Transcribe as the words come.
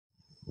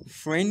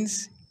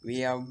Friends,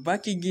 we are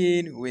back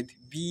again with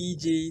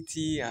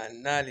Bjt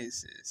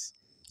Analysis.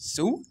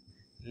 So,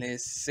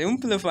 let's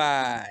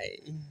simplify.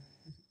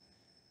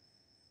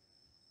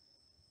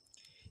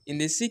 In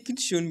the circuit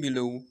shown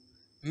below,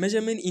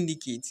 measurement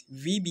indicates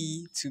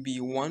VB to be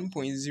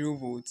 1.0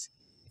 volts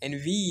and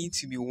VE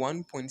to be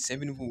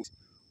 1.7 volts.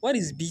 What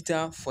is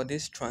beta for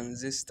this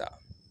transistor?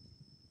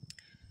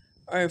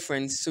 Alright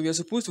friends, so we are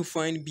supposed to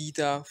find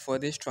beta for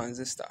this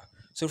transistor.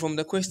 So from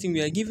the question,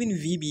 we are given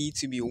VB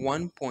to be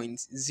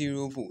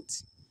 1.0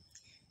 volts.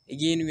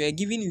 Again, we are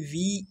given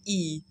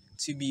VE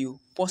to be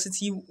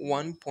positive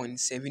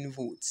 1.7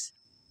 volts.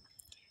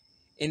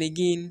 And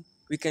again,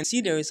 we can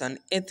see there is an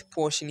earth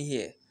portion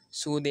here.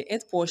 So the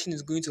earth portion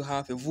is going to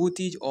have a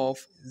voltage of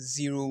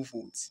 0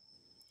 volts.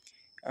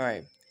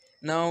 Alright,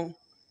 now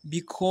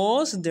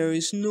because there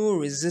is no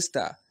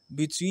resistor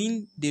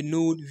between the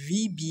node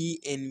VB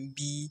and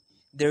B,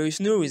 there is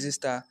no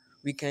resistor,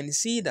 we can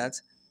see that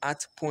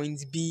at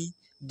point B,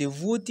 the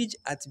voltage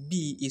at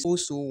B is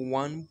also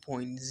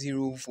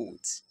 1.0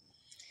 volts.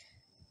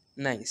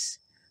 Nice.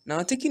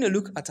 Now taking a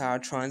look at our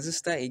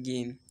transistor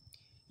again,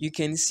 you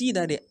can see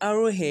that the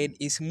arrowhead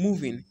is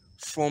moving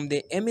from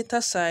the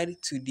emitter side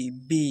to the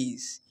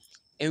base.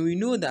 And we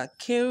know that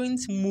current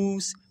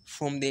moves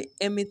from the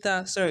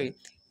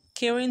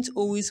current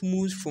always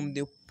moves from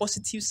the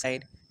positive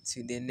side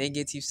to the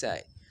negative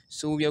side.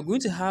 So we are going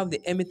to have the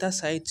emitter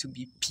side to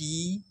be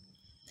P,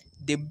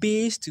 the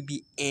base to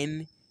be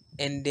N,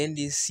 and then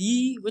the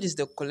C, which is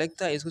the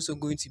collector, is also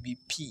going to be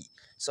P.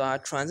 So our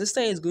transistor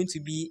is going to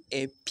be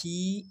a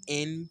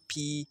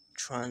PNP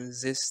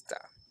transistor.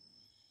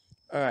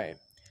 Alright,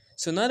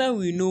 so now that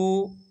we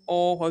know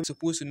all what we're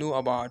supposed to know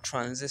about our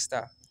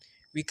transistor,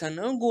 we can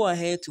now go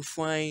ahead to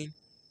find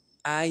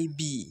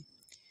IB.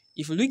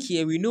 If you look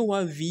here, we know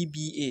what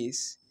VB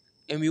is,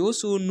 and we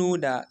also know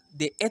that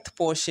the earth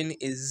portion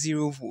is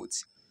 0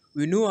 volts.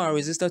 We know our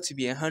resistor to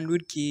be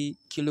 100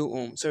 kilo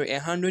ohm. So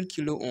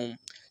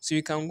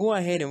we can go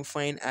ahead and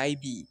find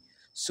IB.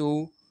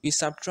 So we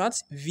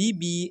subtract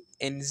VB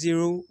and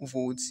 0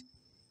 volts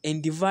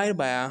and divide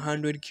by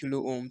 100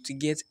 kilo ohm to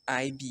get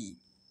IB.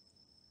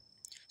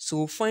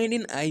 So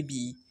finding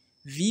IB,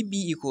 VB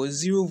equals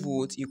 0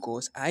 volts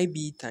equals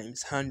IB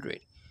times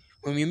 100.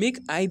 When we make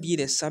IB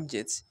the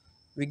subject,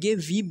 we get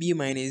VB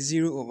minus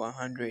 0 over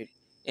 100,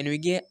 and we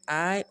get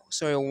 1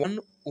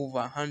 over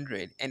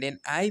 100, and then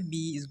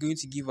IB is going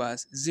to give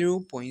us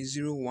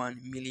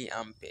 0.01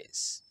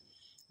 milliamperes.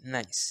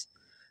 Nice.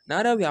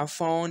 Now that we have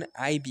found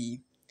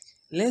IB,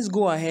 let's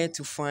go ahead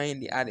to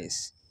find the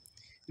others.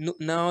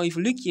 Now, if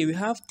you look here, we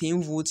have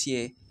 10 volts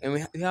here,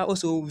 and we have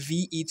also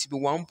VE to be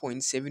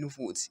 1.7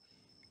 volts.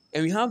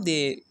 And we have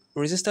the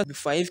resistor to be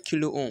 5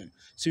 kilo ohm.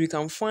 So we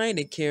can find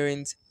the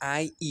current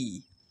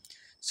IE.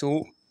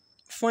 So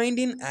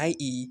finding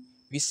IE,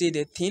 we say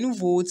that 10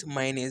 volts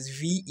minus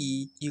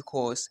VE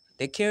equals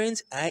the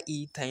current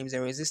IE times the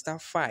resistor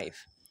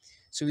 5.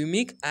 So we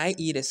make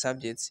IE the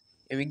subject,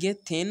 and we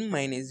get 10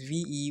 minus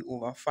VE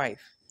over 5.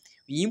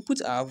 We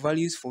input our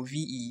values for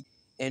VE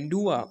and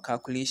do our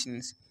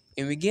calculations,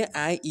 and we get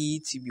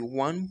IE to be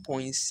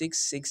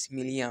 1.66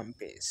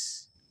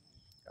 milliamperes.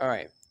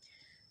 Alright.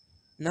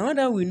 Now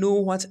that we know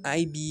what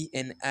IB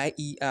and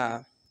IE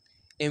are,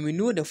 and we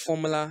know the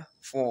formula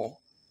for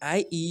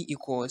IE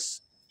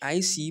equals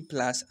IC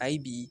plus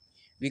IB,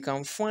 we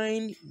can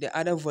find the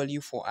other value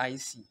for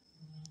IC.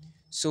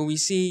 So we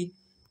say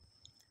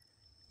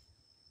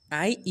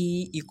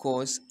IE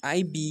equals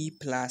IB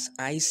plus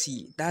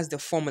IC. That's the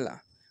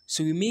formula.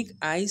 So we make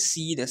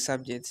IC the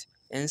subject,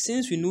 and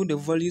since we know the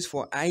values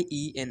for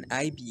IE and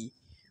IB,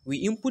 we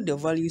input the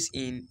values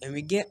in and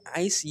we get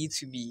IC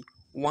to be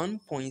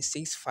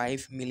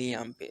 1.65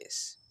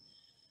 milliamperes.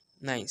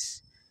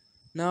 Nice.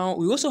 Now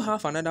we also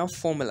have another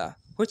formula,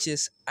 which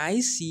is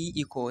IC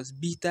equals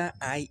beta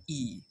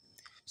IE.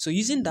 So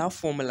using that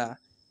formula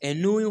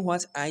and knowing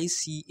what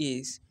IC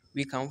is,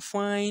 we can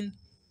find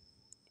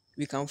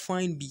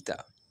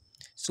beta.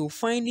 So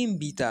finding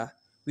beta,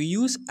 we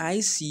use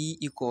IC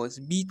equals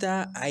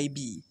beta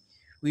IB.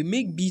 We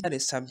make beta the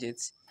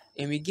subject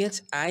and we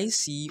get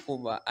IC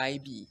over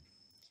IB.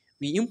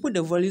 We input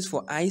the values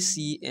for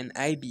IC and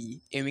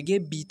IB and we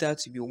get beta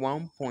to be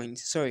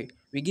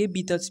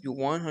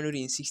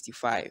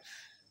 165.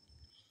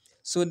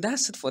 So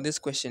that's it for this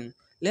question.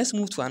 Let's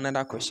move to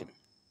another question.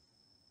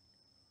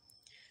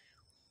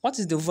 What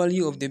is the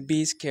value of the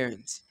base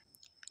current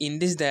in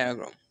this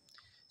diagram?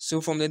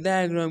 So from the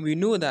diagram, we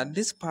know that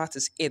this part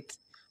is earth,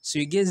 so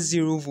you get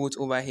 0 volts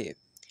over here.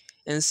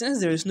 And since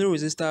there is no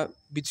resistor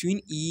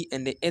between E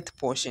and the earth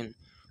portion,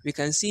 we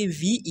can say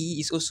VE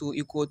is also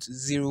equal to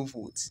 0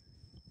 volts.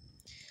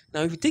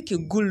 Now, if you take a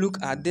good look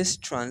at this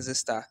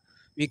transistor,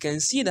 we can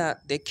see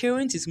that the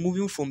current is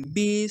moving from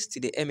base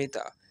to the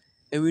emitter.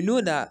 And we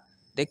know that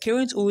the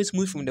current always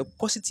moves from the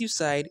positive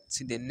side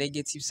to the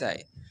negative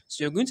side.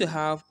 So you're going to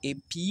have a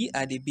P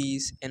at the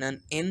base and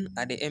an N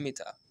at the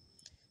emitter.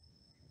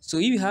 So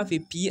if you have a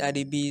P at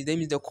the base, that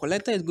means the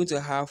collector is going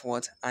to have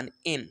what? An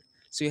N.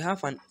 So you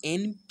have an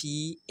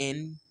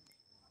NPN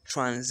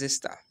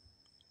transistor.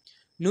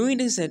 Knowing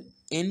this is an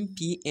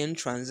NPN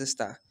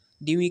transistor,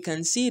 then we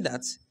can say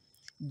that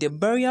the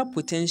barrier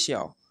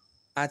potential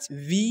at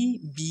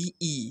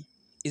VBE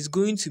is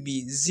going to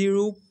be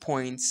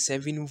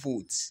 0.7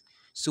 volts.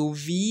 So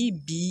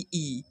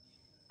VBE,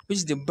 which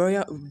is the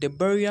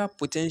barrier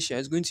potential,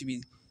 is going to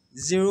be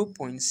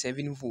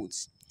 0.7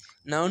 volts.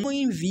 Now,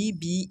 knowing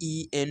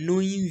VBE and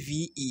knowing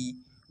VE,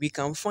 we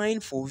can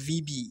find for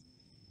VB.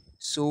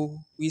 So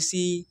we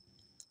say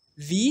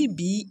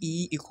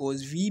VBE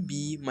equals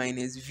VB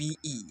minus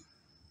VE.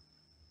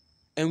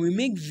 And we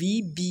make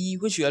VB,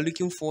 which we are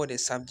looking for, the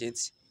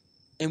subject,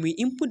 and we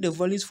input the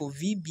values for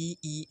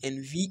VBE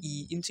and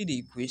VE into the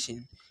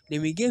equation.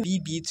 Then we get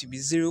VB to be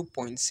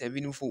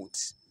 0.7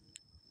 volts.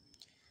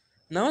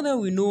 Now that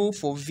we know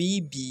for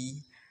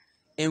VB,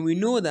 and we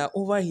know that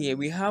over here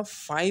we have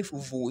 5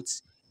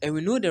 volts, and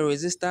we know the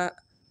resistor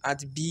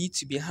at B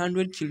to be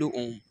 100 kilo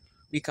ohm,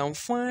 we can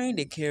find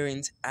the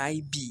current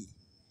IB.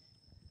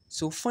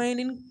 So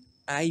finding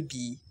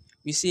IB,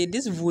 we say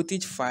this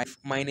voltage 5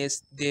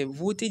 minus the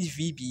voltage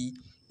VB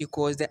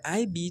equals the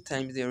IB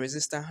times the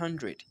resistor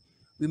 100.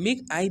 We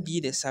make IB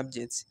the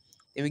subject,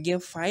 and we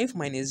get 5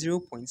 minus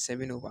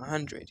 0.7 over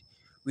 100.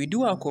 We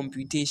do our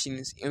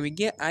computations, and we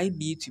get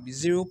IB to be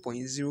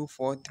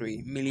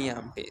 0.043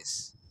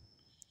 milliamperes.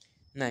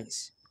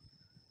 Nice.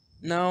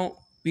 Now,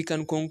 we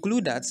can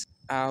conclude that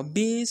our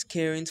base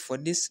current for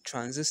this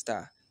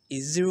transistor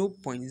is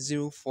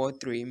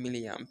 0.043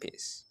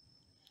 milliamperes.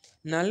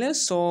 Now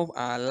let's solve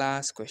our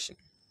last question.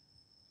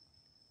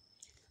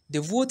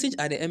 The voltage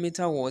at the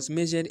emitter was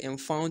measured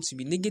and found to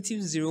be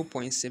negative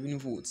 0.7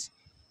 volts.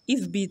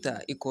 If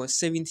beta equals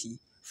 70,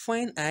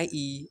 find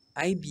IE,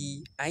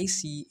 IB,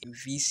 IC, and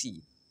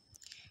VC.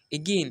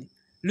 Again,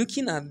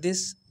 looking at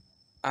this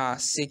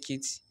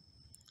circuit,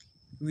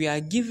 we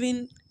are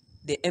given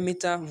the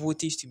emitter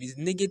voltage to be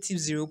negative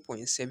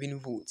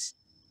 0.7 volts.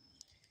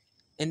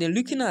 And then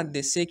looking at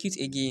the circuit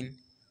again,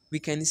 we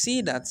can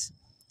see that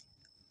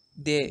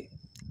the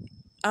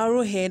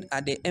arrowhead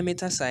at the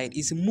emitter side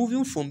is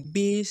moving from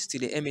base to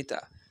the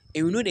emitter,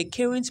 and we know the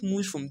current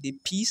moves from the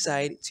P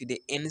side to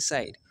the N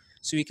side.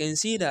 So we can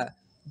see that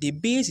the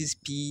base is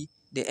P,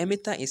 the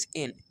emitter is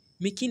N,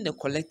 making the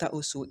collector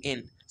also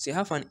N. So you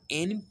have an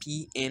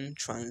NPN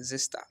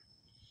transistor.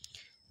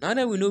 Now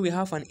that we know we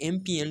have an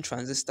NPN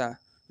transistor,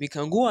 we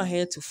can go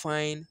ahead to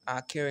find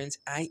our current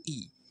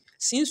IE.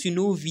 Since we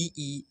know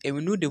VE and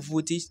we know the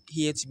voltage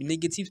here to be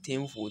negative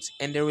 10 volts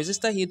and the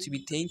resistor here to be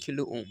 10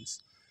 kilo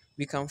ohms,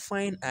 we can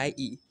find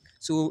IE.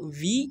 So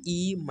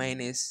VE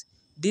minus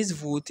this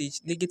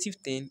voltage negative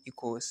 10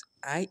 equals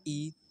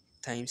IE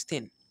times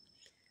 10.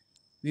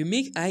 We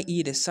make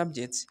IE the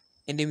subject,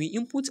 and then we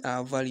input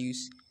our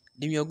values.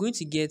 Then we are going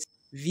to get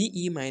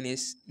VE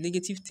minus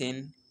negative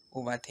 10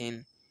 over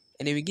 10,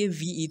 and then we get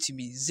VE to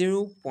be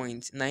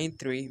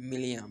 0.93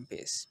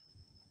 milliamperes.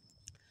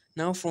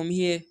 Now from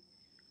here,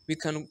 we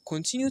can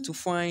continue to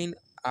find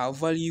our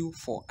value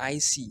for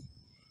IC.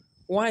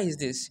 Why is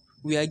this?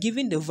 We are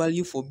given the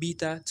value for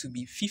beta to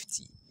be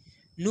 50.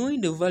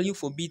 Knowing the value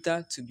for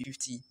beta to be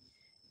 50,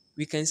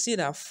 we can say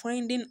that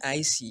finding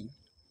IC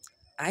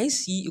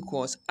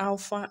equals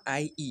alpha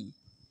IE.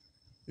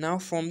 Now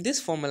from this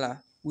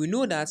formula, we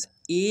know that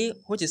A,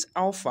 which is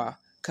alpha,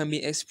 can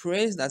be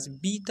expressed as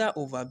beta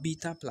over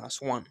beta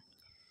plus 1.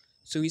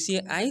 So we say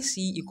IC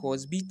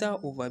equals beta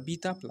over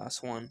beta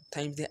plus 1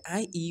 times the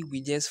IE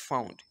we just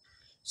found.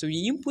 So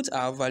we input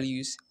our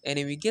values, and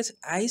then we get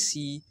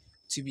IC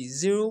to be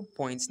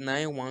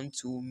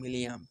 0.912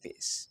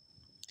 milliamperes.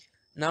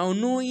 Now,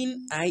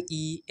 knowing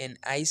IE and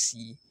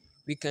IC,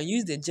 we can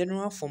use the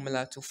general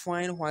formula to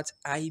find what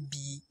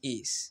IB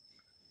is.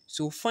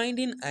 So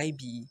finding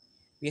IB,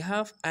 we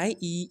have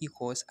IE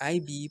equals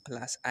IB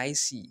plus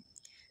IC.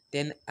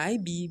 Then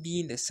IB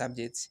being the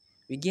subject,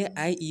 we get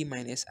IE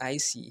minus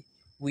IC.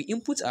 We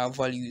input our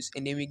values,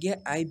 and then we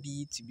get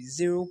IB to be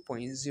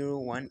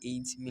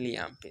 0.018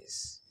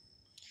 milliamperes.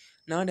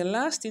 Now the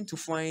last thing to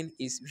find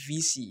is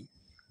VC.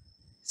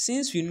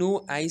 Since we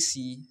know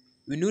IC,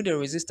 we know the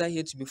resistor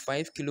here to be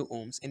 5 kilo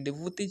ohms and the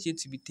voltage here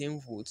to be 10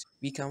 volts,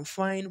 we can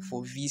find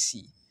for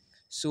VC.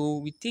 So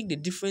we take the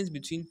difference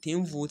between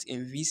 10 volts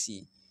and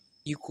VC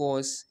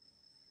equals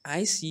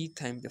IC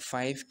times the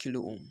 5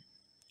 kilo ohm.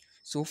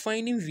 So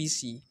finding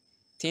VC,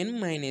 10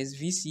 minus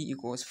VC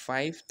equals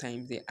 5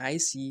 times the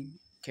IC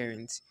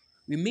current.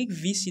 We make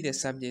VC the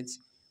subject,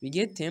 we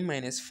get 10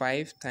 minus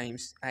 5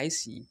 times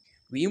IC.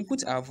 We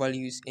input our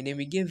values, and then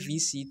we get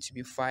VC to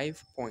be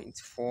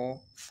 5.44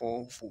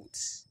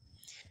 volts.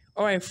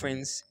 Alright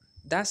friends,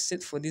 that's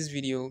it for this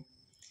video.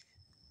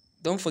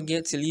 Don't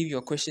forget to leave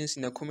your questions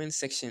in the comment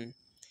section,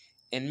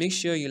 and make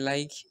sure you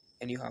like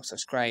and you have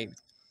subscribed.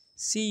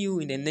 See you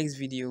in the next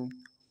video.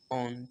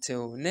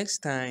 Until next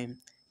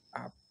time,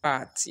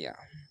 Apatia.